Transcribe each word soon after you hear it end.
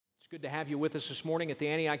Good to have you with us this morning at the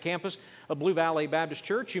Antioch campus of Blue Valley Baptist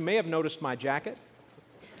Church. You may have noticed my jacket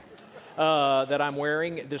that I'm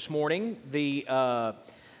wearing this morning. The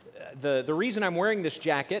reason I'm wearing this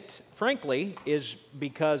jacket, frankly, is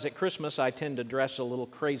because at Christmas I tend to dress a little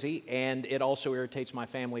crazy, and it also irritates my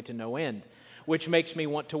family to no end, which makes me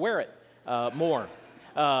want to wear it more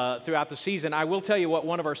throughout the season. I will tell you what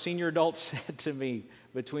one of our senior adults said to me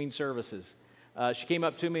between services. She came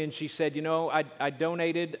up to me and she said, you know, I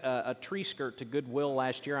donated a tree skirt to Goodwill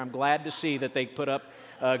last year. I'm glad to see that they put up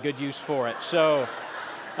good use for it. So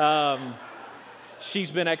she's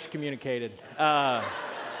been excommunicated.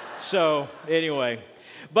 So anyway,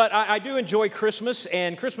 but I do enjoy Christmas,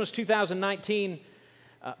 and Christmas 2019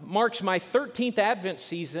 marks my 13th Advent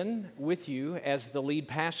season with you as the lead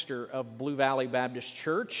pastor of Blue Valley Baptist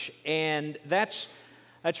Church, and that's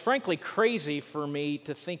frankly crazy for me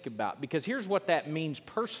to think about, because here's what that means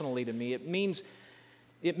personally to me. It means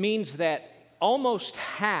that almost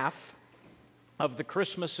half of the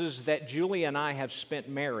Christmases that Julie and I have spent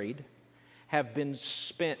married have been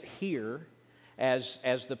spent here as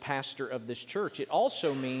the pastor of this church. It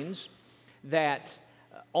also means that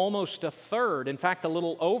almost a third, in fact, a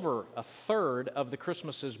little over a third of the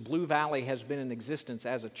Christmases Blue Valley has been in existence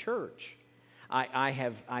as a church, I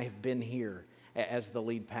have been here as the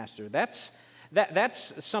lead pastor. That's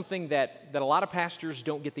something that a lot of pastors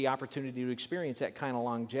don't get the opportunity to experience, that kind of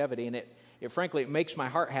longevity, and it frankly, it makes my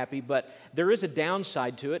heart happy, but there is a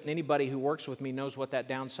downside to it, and anybody who works with me knows what that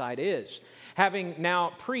downside is. Having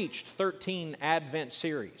now preached 13 Advent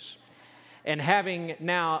series, and having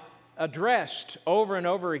now addressed over and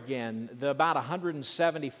over again the about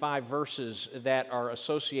 175 verses that are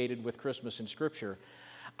associated with Christmas in Scripture,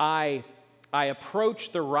 I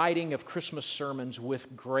approach the writing of Christmas sermons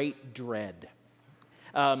with great dread.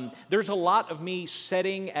 There's a lot of me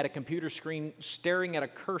sitting at a computer screen staring at a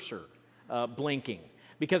cursor blinking,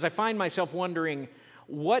 because I find myself wondering,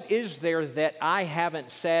 what is there that I haven't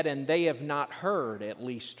said and they have not heard, at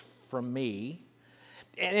least from me?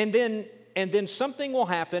 And then something will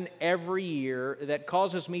happen every year that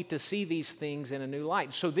causes me to see these things in a new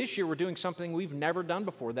light. So this year we're doing something we've never done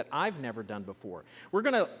before, that I've never done before. We're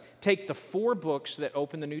going to take the 4 books that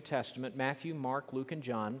open the New Testament, Matthew, Mark, Luke, and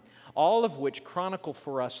John, all of which chronicle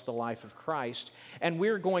for us the life of Christ, and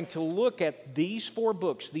we're going to look at these 4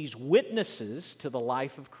 books, these witnesses to the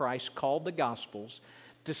life of Christ called the Gospels,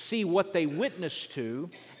 to see what they witness to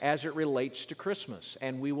as it relates to Christmas.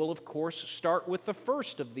 And we will, of course, start with the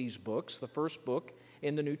first of these books, the first book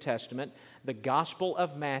in the New Testament, the Gospel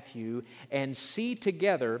of Matthew, and see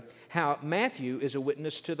together how Matthew is a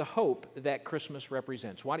witness to the hope that Christmas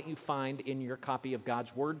represents. Why don't you find in your copy of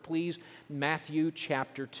God's Word, please, Matthew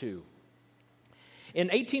chapter 2. In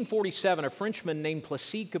 1847, a Frenchman named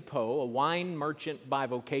Placide Cappeau, a wine merchant by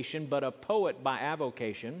vocation but a poet by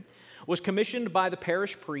avocation, was commissioned by the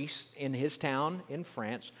parish priest in his town in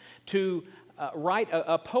France to write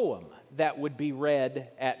a poem that would be read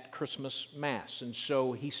at Christmas Mass. And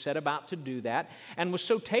so he set about to do that, and was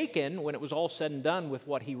so taken when it was all said and done with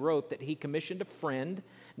what he wrote that he commissioned a friend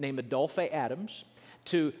named Adolphe Adams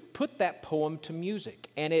to put that poem to music.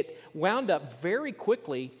 And it wound up very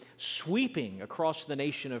quickly sweeping across the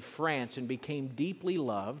nation of France and became deeply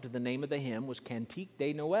loved. The name of the hymn was Cantique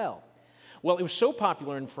de Noël. Well, it was so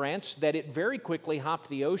popular in France that it very quickly hopped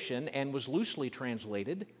the ocean and was loosely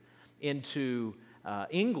translated into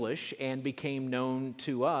English and became known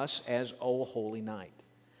to us as O Holy Night.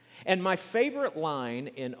 And my favorite line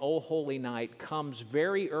in O Holy Night comes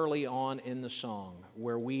very early on in the song,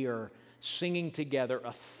 where we are singing together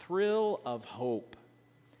a thrill of hope.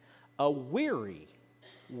 A weary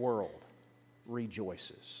world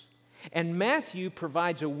rejoices. And Matthew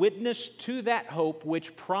provides a witness to that hope,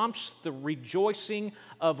 which prompts the rejoicing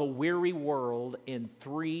of a weary world in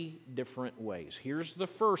 3 different ways. Here's the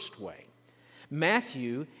first way.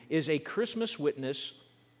 Matthew is a Christmas witness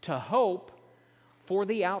to hope for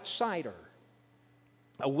the outsider.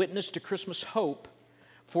 A witness to Christmas hope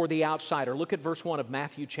for the outsider. Look at verse 1 of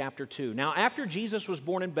Matthew chapter 2. Now, after Jesus was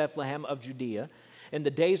born in Bethlehem of Judea, in the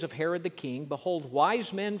days of Herod the king, behold,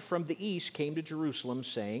 wise men from the east came to Jerusalem,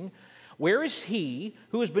 saying, where is he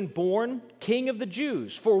who has been born King of the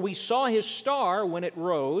Jews? For we saw his star when it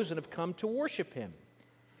rose and have come to worship him.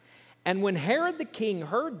 And when Herod the king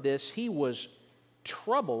heard this, he was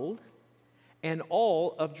troubled, and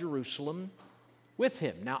all of Jerusalem with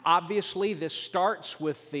him. Now, obviously, this starts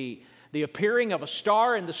with the appearing of a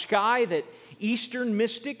star in the sky that Eastern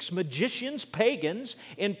mystics, magicians, pagans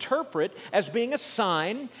interpret as being a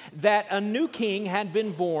sign that a new king had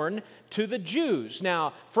been born to the Jews.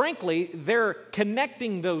 Now, frankly, they're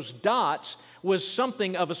connecting those dots was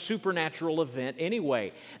something of a supernatural event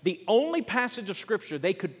anyway. The only passage of Scripture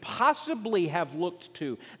they could possibly have looked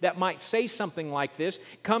to that might say something like this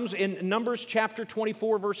comes in Numbers chapter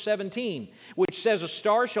 24, verse 17, which says, "A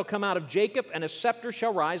star shall come out of Jacob, and a scepter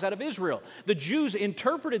shall rise out of Israel." The Jews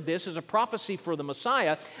interpreted this as a prophecy for the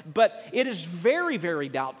Messiah, but it is very, very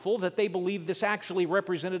doubtful that they believed this actually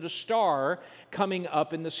represented a star coming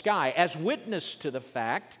up in the sky, as witness to the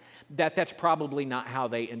fact that that's probably not how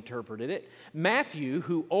they interpreted it. Matthew,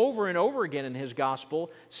 who over and over again in his gospel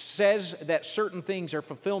says that certain things are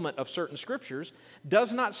fulfillment of certain scriptures,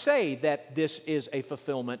 does not say that this is a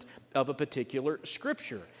fulfillment of a particular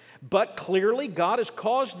scripture. But clearly God has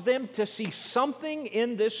caused them to see something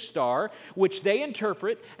in this star which they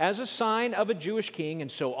interpret as a sign of a Jewish king, and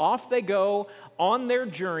so off they go on their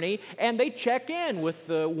journey, and they check in with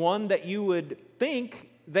the one that you would think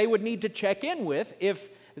they would need to check in with if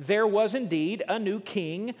there was indeed a new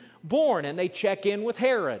king born, and they check in with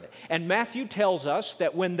Herod. And Matthew tells us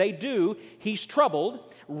that when they do, he's troubled.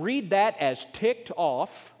 Read that as ticked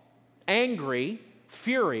off, angry,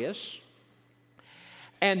 furious.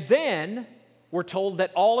 And then we're told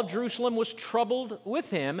that all of Jerusalem was troubled with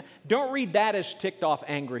him. Don't read that as ticked off,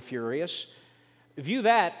 angry, furious. View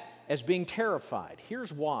that as being terrified.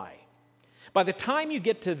 Here's why. By the time you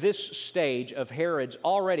get to this stage of Herod's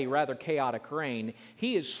already rather chaotic reign,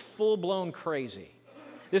 he is full-blown crazy.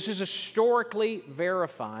 This is historically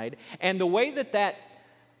verified, and the way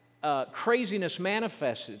that craziness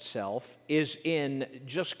manifests itself is in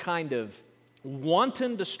just kind of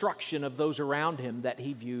wanton destruction of those around him that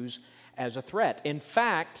he views as a threat. In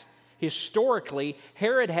fact, historically,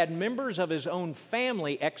 Herod had members of his own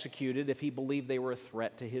family executed if he believed they were a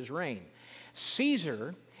threat to his reign.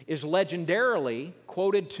 Caesar is legendarily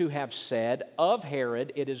quoted to have said of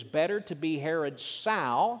Herod, "It is better to be Herod's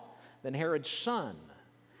sow than Herod's son."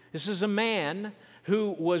 This is a man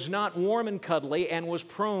who was not warm and cuddly and was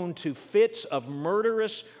prone to fits of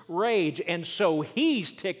murderous rage. And so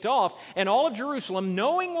he's ticked off, and all of Jerusalem,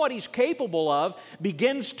 knowing what he's capable of,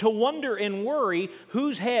 begins to wonder and worry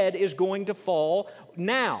whose head is going to fall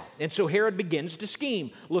now. And so Herod begins to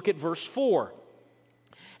scheme. Look at verse 4.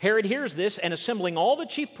 Herod hears this, and assembling all the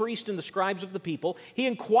chief priests and the scribes of the people, he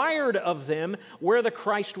inquired of them where the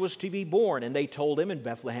Christ was to be born. And they told him, "In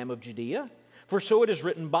Bethlehem of Judea. For so it is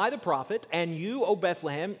written by the prophet, and you, O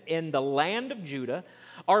Bethlehem, in the land of Judah,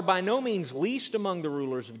 are by no means least among the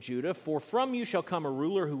rulers of Judah, for from you shall come a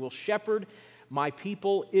ruler who will shepherd my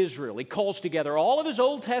people Israel." He calls together all of his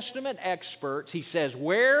Old Testament experts. He says,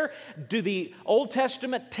 where do the Old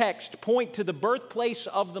Testament text point to the birthplace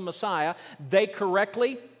of the Messiah? They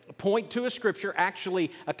correctly point to a scripture,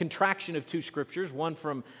 actually a contraction of two scriptures, one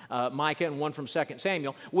from Micah and one from 2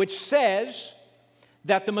 Samuel, which says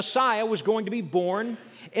that the Messiah was going to be born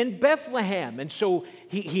in Bethlehem. And so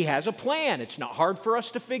he has a plan. It's not hard for us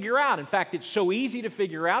to figure out. In fact, it's so easy to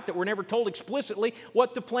figure out that we're never told explicitly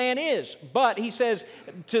what the plan is. But he says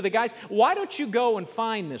to the guys, "Why don't you go and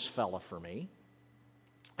find this fella for me,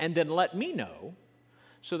 and then let me know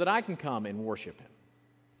so that I can come and worship him,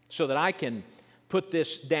 so that I can put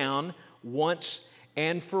this down once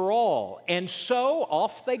and for all." And so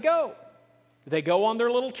off they go. They go on their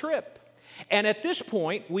little trip. And at this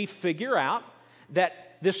point, we figure out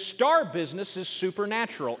that this star business is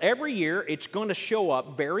supernatural. Every year, it's going to show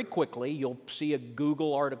up very quickly. You'll see a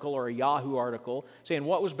Google article or a Yahoo article saying,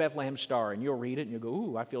 "What was Bethlehem's star?" And you'll read it and you'll go,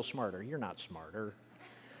 "Ooh, I feel smarter." You're not smarter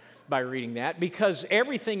by reading that, because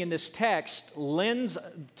everything in this text lends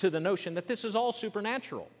to the notion that this is all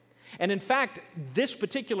supernatural. And in fact, this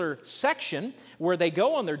particular section where they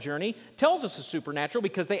go on their journey tells us it's supernatural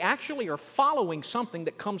because they actually are following something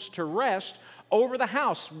that comes to rest over the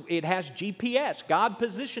house. It has GPS, God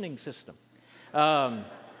positioning system.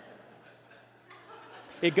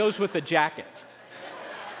 It goes with the jacket.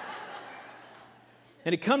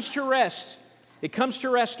 And it comes to rest. It comes to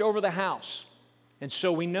rest over the house. And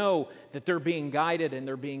so we know that they're being guided and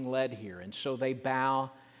they're being led here. And so they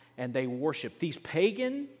bow and they worship. These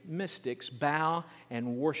pagan mystics bow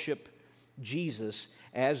and worship Jesus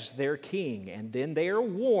as their king. And then they are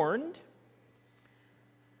warned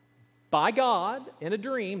by God in a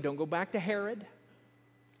dream. Don't go back to Herod.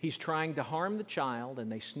 He's trying to harm the child,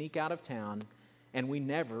 and they sneak out of town, and we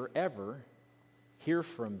never, ever hear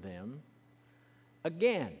from them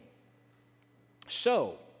again.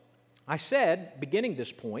 So, I said, beginning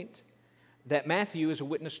this point, that Matthew is a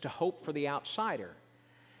witness to hope for the outsider.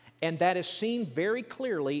 And that is seen very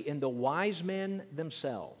clearly in the wise men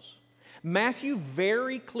themselves. Matthew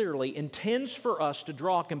very clearly intends for us to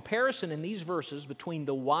draw a comparison in these verses between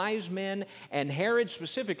the wise men and Herod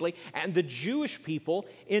specifically and the Jewish people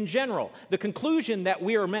in general. The conclusion that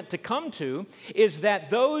we are meant to come to is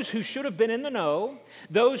that those who should have been in the know,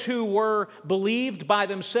 those who were believed by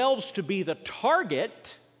themselves to be the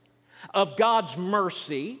target of God's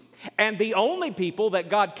mercy and the only people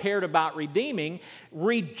that God cared about redeeming,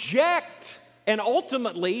 reject and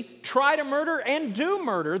ultimately try to murder and do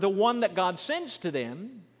murder the one that God sends to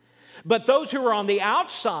them. But those who are on the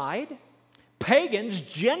outside, pagans,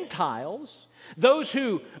 Gentiles, those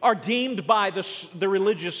who are deemed by the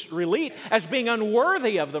religious elite as being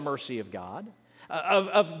unworthy of the mercy of God,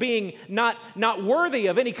 of being not worthy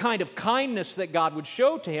of any kind of kindness that God would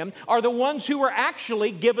show to him, are the ones who were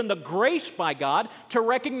actually given the grace by God to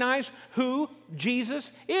recognize who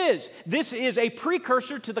Jesus is. This is a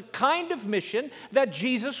precursor to the kind of mission that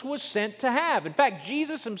Jesus was sent to have. In fact,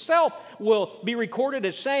 Jesus himself will be recorded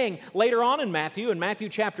as saying later on in Matthew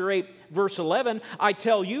chapter 8, verse 11, I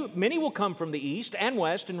tell you, many will come from the east and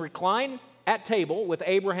west and recline at table with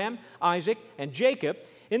Abraham, Isaac, and Jacob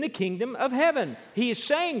in the kingdom of heaven. He is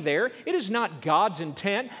saying there, it is not God's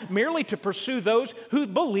intent merely to pursue those who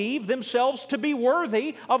believe themselves to be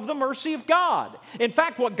worthy of the mercy of God. In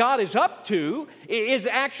fact, what God is up to is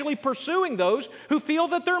actually pursuing those who feel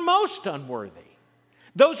that they're most unworthy.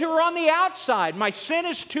 Those who are on the outside. My sin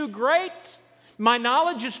is too great. My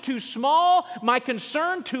knowledge is too small. My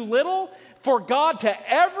concern too little for God to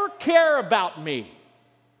ever care about me.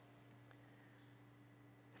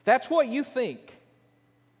 If that's what you think,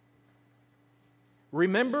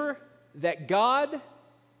 remember that God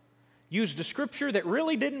used a scripture that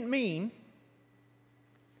really didn't mean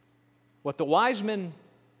what the wise men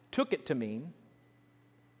took it to mean.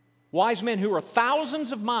 Wise men who are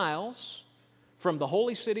thousands of miles from the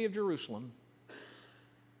holy city of Jerusalem,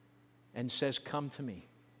 and says, come to me.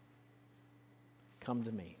 Come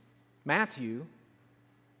to me. Matthew,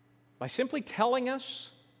 by simply telling us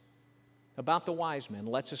about the wise men,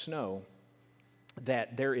 lets us know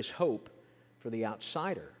that there is hope for the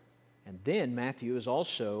outsider. And then Matthew is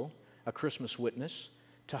also a Christmas witness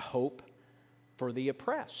to hope for the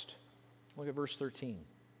oppressed. Look at verse 13.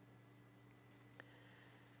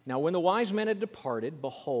 Now when the wise men had departed,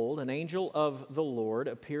 behold, an angel of the Lord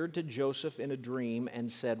appeared to Joseph in a dream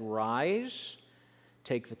and said, Rise,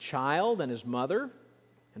 take the child and his mother,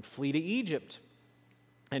 and flee to Egypt,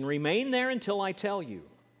 and remain there until I tell you.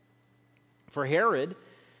 For Herod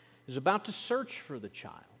is about to search for the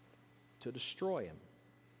child, to destroy him.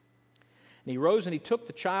 And he rose and he took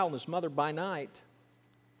the child and his mother by night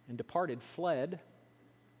and departed, fled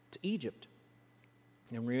to Egypt,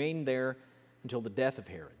 and remained there until the death of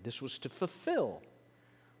Herod. This was to fulfill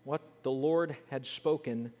what the Lord had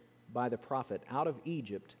spoken by the prophet, out of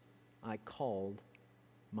Egypt I called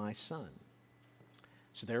my son.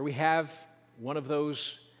 So there we have one of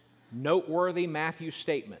those noteworthy Matthew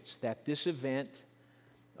statements that this event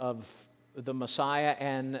of the Messiah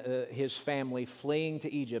and his family fleeing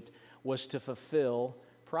to Egypt was to fulfill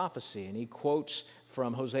prophecy. And he quotes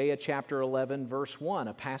from Hosea chapter 11, verse 1,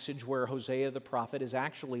 a passage where Hosea the prophet is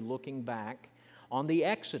actually looking back on the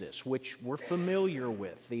Exodus, which we're familiar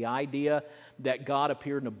with. The idea that God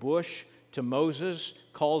appeared in a bush to Moses,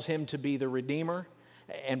 calls him to be the Redeemer,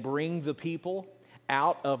 and bring the people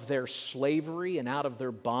out of their slavery and out of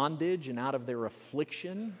their bondage and out of their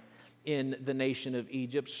affliction in the nation of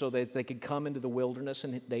Egypt so that they could come into the wilderness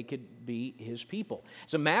and they could be his people.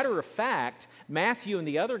 As a matter of fact, Matthew and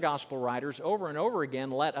the other gospel writers over and over again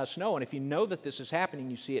let us know, and if you know that this is happening,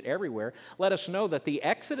 you see it everywhere, let us know that the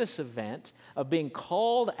Exodus event of being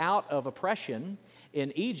called out of oppression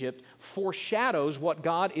in Egypt foreshadows what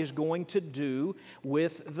God is going to do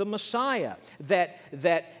with the Messiah.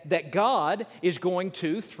 That God is going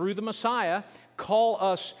to, through the Messiah, call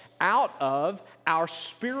us out of our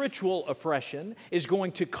spiritual oppression, is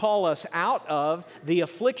going to call us out of the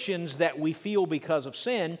afflictions that we feel because of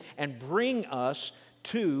sin and bring us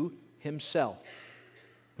to himself.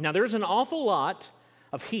 Now, there's an awful lot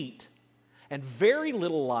of heat and very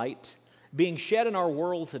little light being shed in our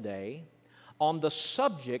world today on the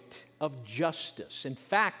subject of justice. In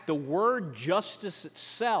fact, the word justice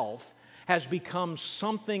itself has become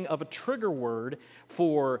something of a trigger word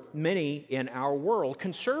for many in our world.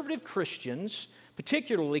 Conservative Christians,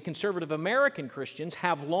 particularly conservative American Christians,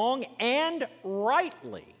 have long and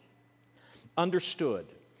rightly understood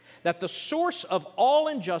that the source of all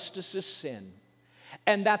injustice is sin,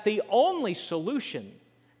 and that the only solution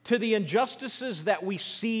to the injustices that we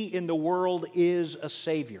see in the world is a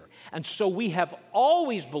Savior. And so we have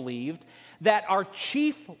always believed that our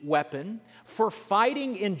chief weapon for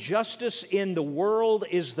fighting injustice in the world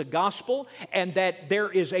is the gospel, and that there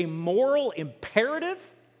is a moral imperative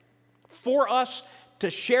for us to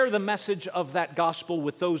share the message of that gospel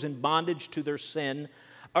with those in bondage to their sin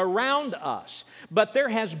around us. But there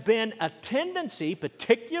has been a tendency,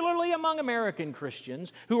 particularly among American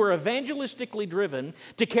Christians who are evangelistically driven,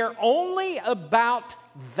 to care only about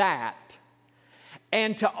that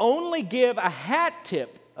and to only give a hat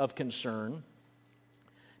tip of concern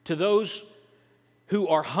to those who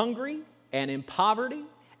are hungry and in poverty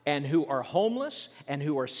and who are homeless and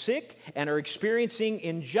who are sick and are experiencing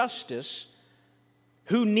injustice,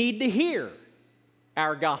 who need to hear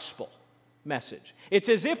our gospel message. It's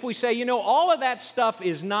as if we say, all of that stuff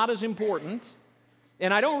is not as important,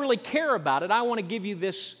 and I don't really care about it. I want to give you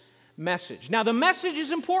this message. Now, the message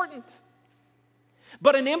is important,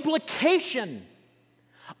 but an implication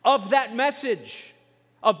of that message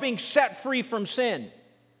of being set free from sin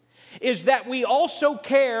is that we also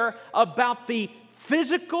care about the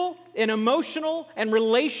physical and emotional and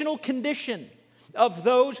relational condition of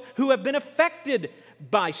those who have been affected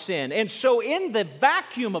by sin. And so in the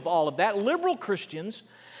vacuum of all of that, liberal Christians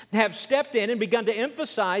have stepped in and begun to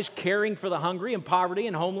emphasize caring for the hungry and poverty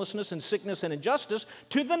and homelessness and sickness and injustice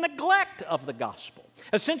to the neglect of the gospel.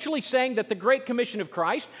 Essentially saying that the Great Commission of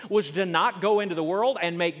Christ was to not go into the world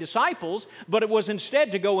and make disciples, but it was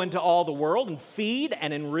instead to go into all the world and feed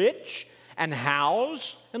and enrich and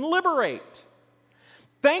house and liberate.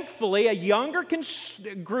 Thankfully, a younger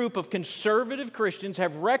group of conservative Christians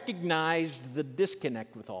have recognized the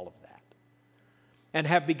disconnect with all of that and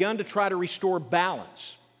have begun to try to restore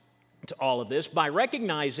balance to all of this by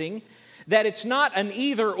recognizing that it's not an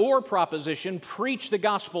either-or proposition, preach the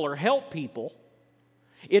gospel or help people.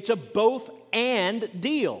 It's a both-and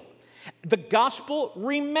deal. The gospel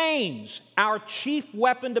remains our chief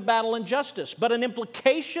weapon to battle injustice, but an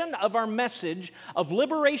implication of our message of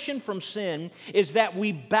liberation from sin is that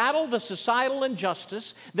we battle the societal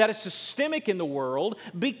injustice that is systemic in the world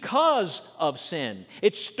because of sin.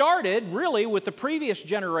 It started really with the previous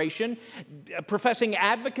generation professing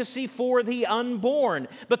advocacy for the unborn,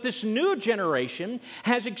 but this new generation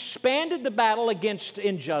has expanded the battle against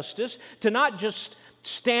injustice to not just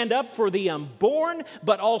stand up for the unborn,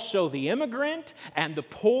 but also the immigrant and the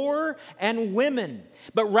poor and women.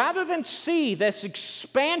 But rather than see this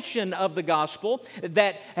expansion of the gospel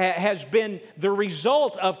that has been the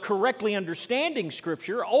result of correctly understanding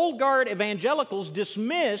Scripture, old guard evangelicals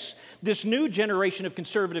dismiss this new generation of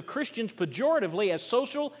conservative Christians pejoratively as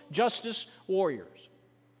social justice warriors.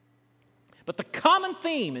 But the common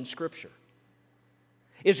theme in Scripture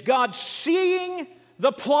is God seeing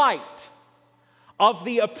the plight of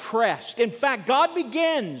the oppressed. In fact, God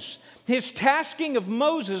begins His tasking of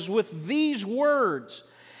Moses with these words.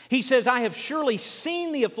 He says, I have surely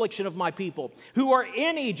seen the affliction of my people who are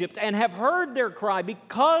in Egypt and have heard their cry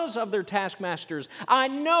because of their taskmasters. I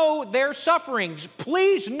know their sufferings.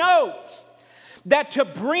 Please note that to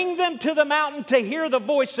bring them to the mountain to hear the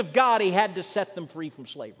voice of God, He had to set them free from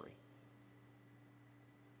slavery.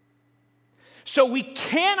 So we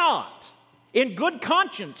cannot, in good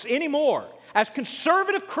conscience anymore, as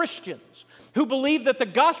conservative Christians who believe that the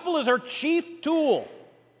gospel is our chief tool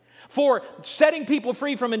for setting people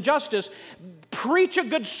free from injustice, preach a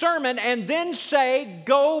good sermon and then say,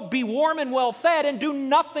 go be warm and well fed and do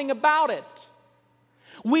nothing about it.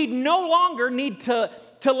 We no longer need to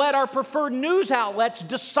let our preferred news outlets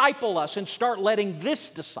disciple us and start letting this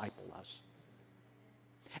disciple us.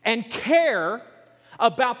 And care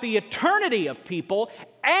about the eternity of people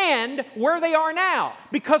and where they are now,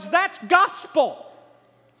 because that's gospel.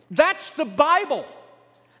 That's the Bible.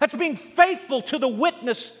 That's being faithful to the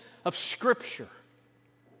witness of Scripture.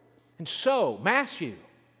 And so, Matthew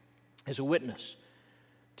is a witness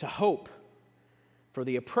to hope for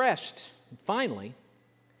the oppressed. And finally,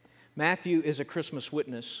 Matthew is a Christmas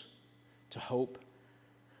witness to hope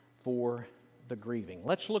for the grieving.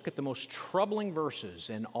 Let's look at the most troubling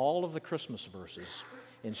verses in all of the Christmas verses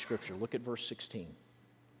in Scripture. Look at verse 16.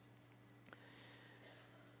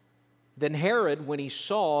 Then Herod, when he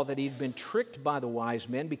saw that he'd been tricked by the wise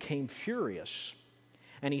men, became furious,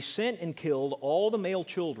 and he sent and killed all the male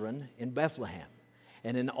children in Bethlehem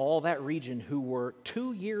and in all that region who were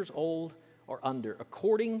 2 years old or under,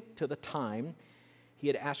 according to the time he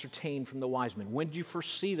had ascertained from the wise men. When did you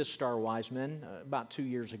first see the star, wise men? About 2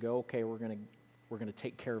 years ago. Okay, we're going to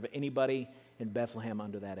take care of anybody in Bethlehem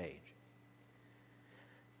under that age.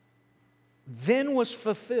 Then was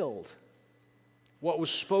fulfilled what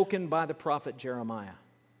was spoken by the prophet Jeremiah.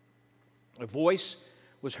 A voice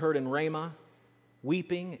was heard in Ramah,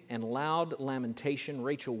 weeping and loud lamentation,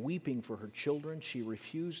 Rachel weeping for her children. She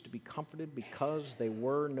refused to be comforted because they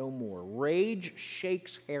were no more. Rage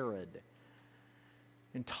shakes Herod.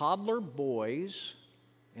 And toddler boys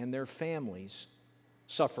and their families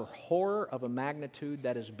suffer horror of a magnitude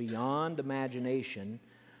that is beyond imagination,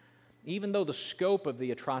 even though the scope of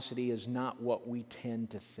the atrocity is not what we tend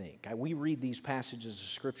to think. We read these passages of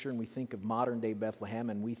Scripture and we think of modern-day Bethlehem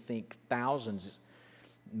and we think thousands,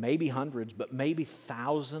 maybe hundreds, but maybe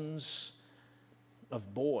thousands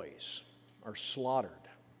of boys are slaughtered.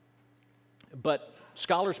 But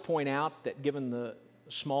scholars point out that given the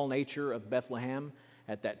small nature of Bethlehem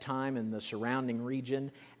at that time and the surrounding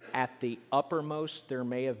region, at the uppermost there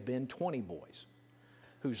may have been 20 boys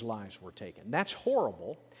whose lives were taken. That's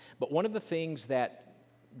horrible, but one of the things that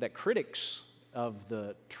critics of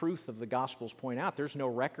the truth of the Gospels point out, there's no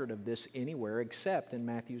record of this anywhere except in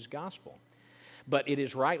Matthew's Gospel. But it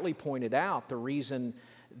is rightly pointed out the reason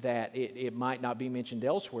that it might not be mentioned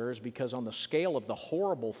elsewhere is because on the scale of the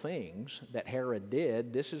horrible things that Herod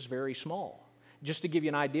did, this is very small. Just to give you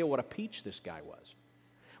an idea what a peach this guy was.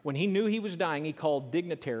 When he knew he was dying, he called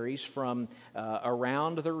dignitaries from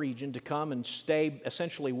around the region to come and stay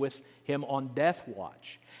essentially with him on death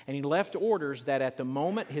watch. And he left orders that at the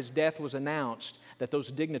moment his death was announced, that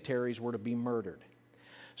those dignitaries were to be murdered.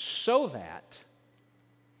 So that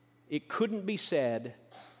it couldn't be said,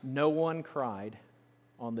 no one cried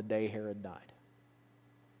on the day Herod died.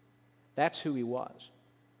 That's who he was.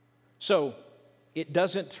 So it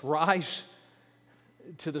doesn't rise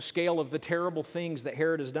to the scale of the terrible things that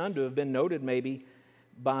Herod has done to have been noted maybe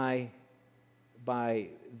by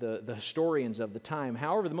the historians of the time.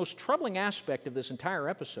 However, the most troubling aspect of this entire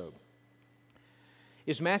episode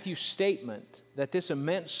is Matthew's statement that this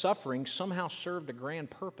immense suffering somehow served a grand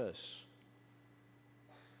purpose.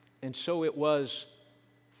 And so it was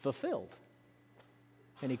fulfilled.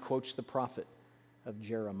 And he quotes the prophet of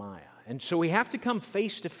Jeremiah. And so we have to come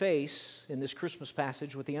face to face in this Christmas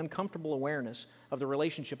passage with the uncomfortable awareness of the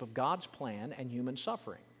relationship of God's plan and human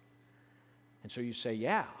suffering. And so you say,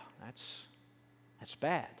 yeah, that's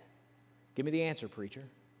bad. Give me the answer, preacher.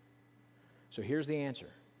 So here's the answer.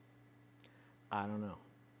 I don't know.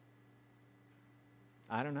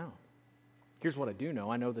 I don't know. Here's what I do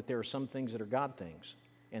know. I know that there are some things that are God things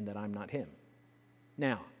and that I'm not Him.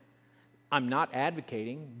 Now, I'm not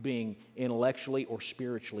advocating being intellectually or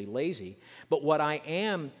spiritually lazy, but what I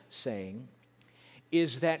am saying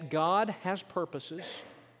is that God has purposes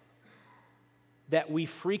that we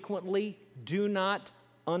frequently do not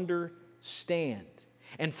understand.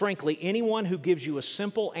 And frankly, anyone who gives you a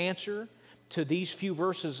simple answer to these few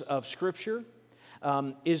verses of Scripture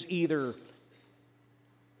is either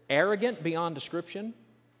arrogant beyond description,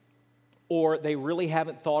 or they really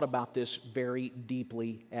haven't thought about this very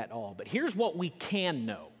deeply at all. But here's what we can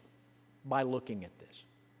know by looking at this.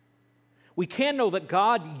 We can know that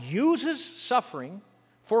God uses suffering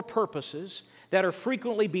for purposes that are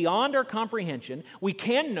frequently beyond our comprehension. We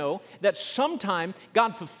can know that sometime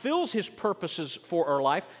God fulfills His purposes for our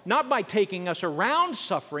life, not by taking us around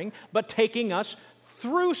suffering, but taking us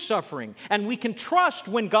through suffering. And we can trust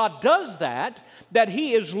when God does that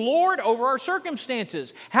He is Lord over our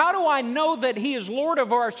circumstances. How do I know that He is Lord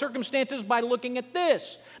over our circumstances? By looking at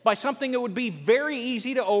this, by something that would be very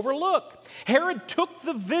easy to overlook. Herod took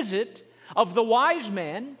the visit of the wise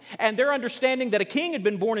men and their understanding that a king had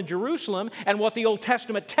been born in Jerusalem and what the Old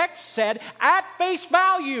Testament text said at face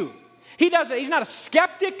value. He's not a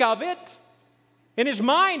skeptic of it. In his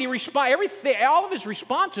mind, all of his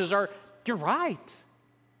responses are, "You're right.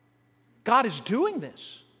 God is doing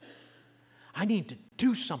this. I need to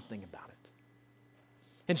do something about it."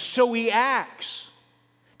 And so he acts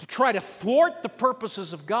to try to thwart the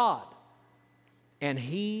purposes of God. And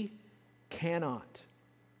he cannot.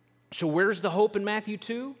 So where's the hope in Matthew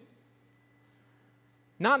 2?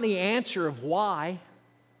 Not in the answer of why.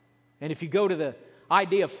 And if you go to the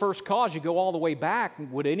idea of first cause, you go all the way back.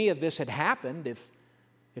 Would any of this have happened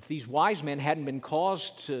if these wise men hadn't been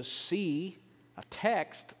caused to see a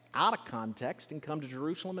text out of context and come to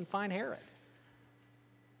Jerusalem and find Herod?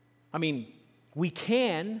 I mean, we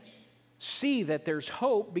can see that there's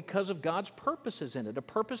hope because of God's purposes in it, a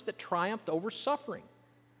purpose that triumphed over suffering,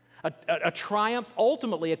 a triumph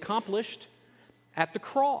ultimately accomplished at the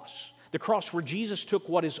cross. The cross where Jesus took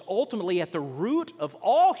what is ultimately at the root of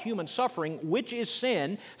all human suffering, which is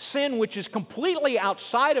sin, sin which is completely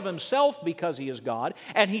outside of himself because he is God,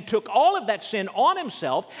 and he took all of that sin on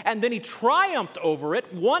himself, and then he triumphed over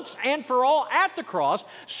it once and for all at the cross,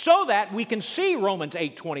 so that we can see Romans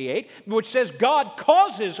 8:28, which says God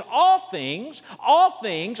causes all things,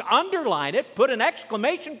 underline it, put an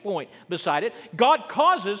exclamation point beside it, God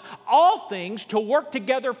causes all things to work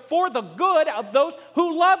together for the good of those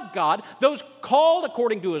who love God, those called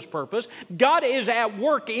according to his purpose. God is at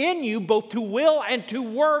work in you both to will and to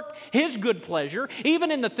work his good pleasure, even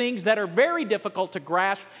in the things that are very difficult to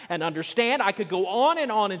grasp and understand. I could go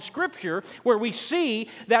on in Scripture where we see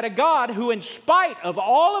that a God who, in spite of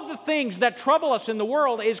all of the things that trouble us in the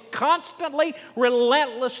world, is constantly,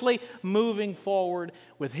 relentlessly moving forward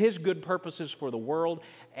with his good purposes for the world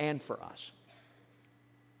and for us.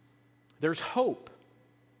 There's hope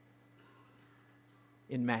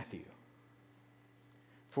in Matthew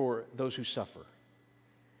for those who suffer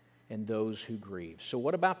and those who grieve. So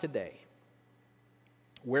what about today?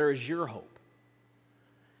 Where is your hope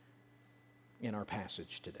in our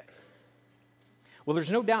passage today? Well,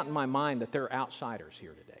 there's no doubt in my mind that there are outsiders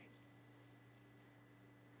here today.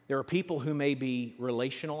 There are people who may be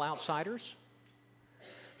relational outsiders,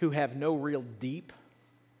 who have no real deep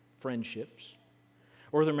friendships,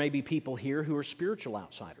 or there may be people here who are spiritual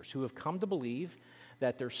outsiders, who have come to believe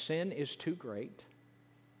that their sin is too great,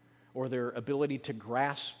 or their ability to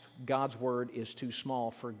grasp God's word is too small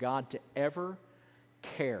for God to ever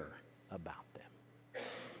care about them.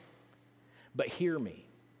 But hear me.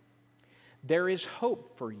 There is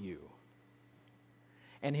hope for you,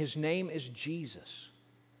 and his name is Jesus,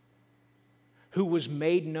 who was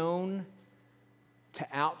made known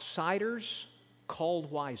to outsiders called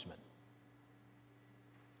wise men,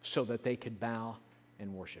 so that they could bow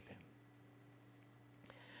and worship him.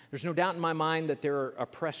 There's no doubt in my mind that there are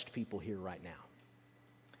oppressed people here right now.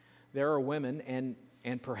 There are women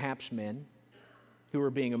and perhaps men who are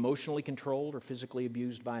being emotionally controlled or physically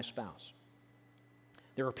abused by a spouse.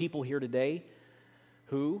 There are people here today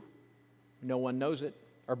who, no one knows it,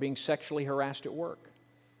 are being sexually harassed at work.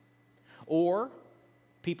 Or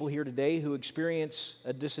people here today who experience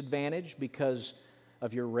a disadvantage because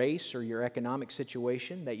of your race or your economic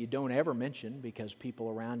situation that you don't ever mention because people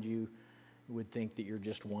around you would think that you're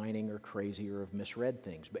just whining or crazy or have misread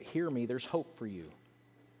things. But hear me, there's hope for you.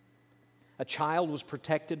 A child was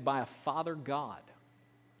protected by a Father God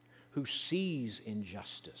who sees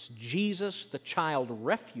injustice. Jesus, the child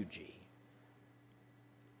refugee,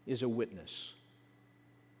 is a witness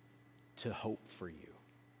to hope for you.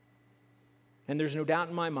 And there's no doubt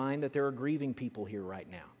in my mind that there are grieving people here right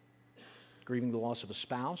now. Grieving the loss of a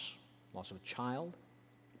spouse, loss of a child.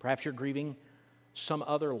 Perhaps you're grieving some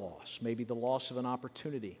other loss, maybe the loss of an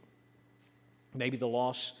opportunity, maybe the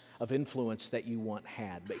loss of influence that you once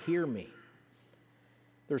had. But hear me,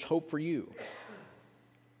 there's hope for you.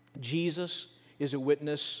 Jesus is a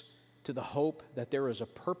witness to the hope that there is a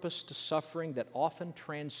purpose to suffering that often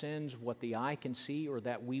transcends what the eye can see or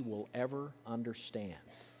that we will ever understand.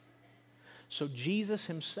 So Jesus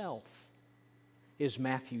himself is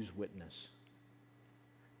Matthew's witness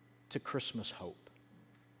to Christmas hope.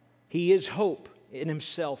 He is hope in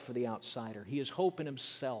himself for the outsider. He is hope in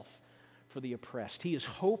himself for the oppressed. He is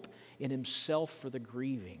hope in himself for the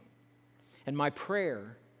grieving. And my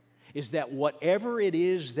prayer is that whatever it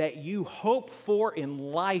is that you hope for in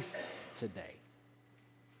life today,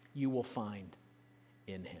 you will find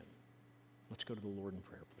in him. Let's go to the Lord in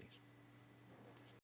prayer, please.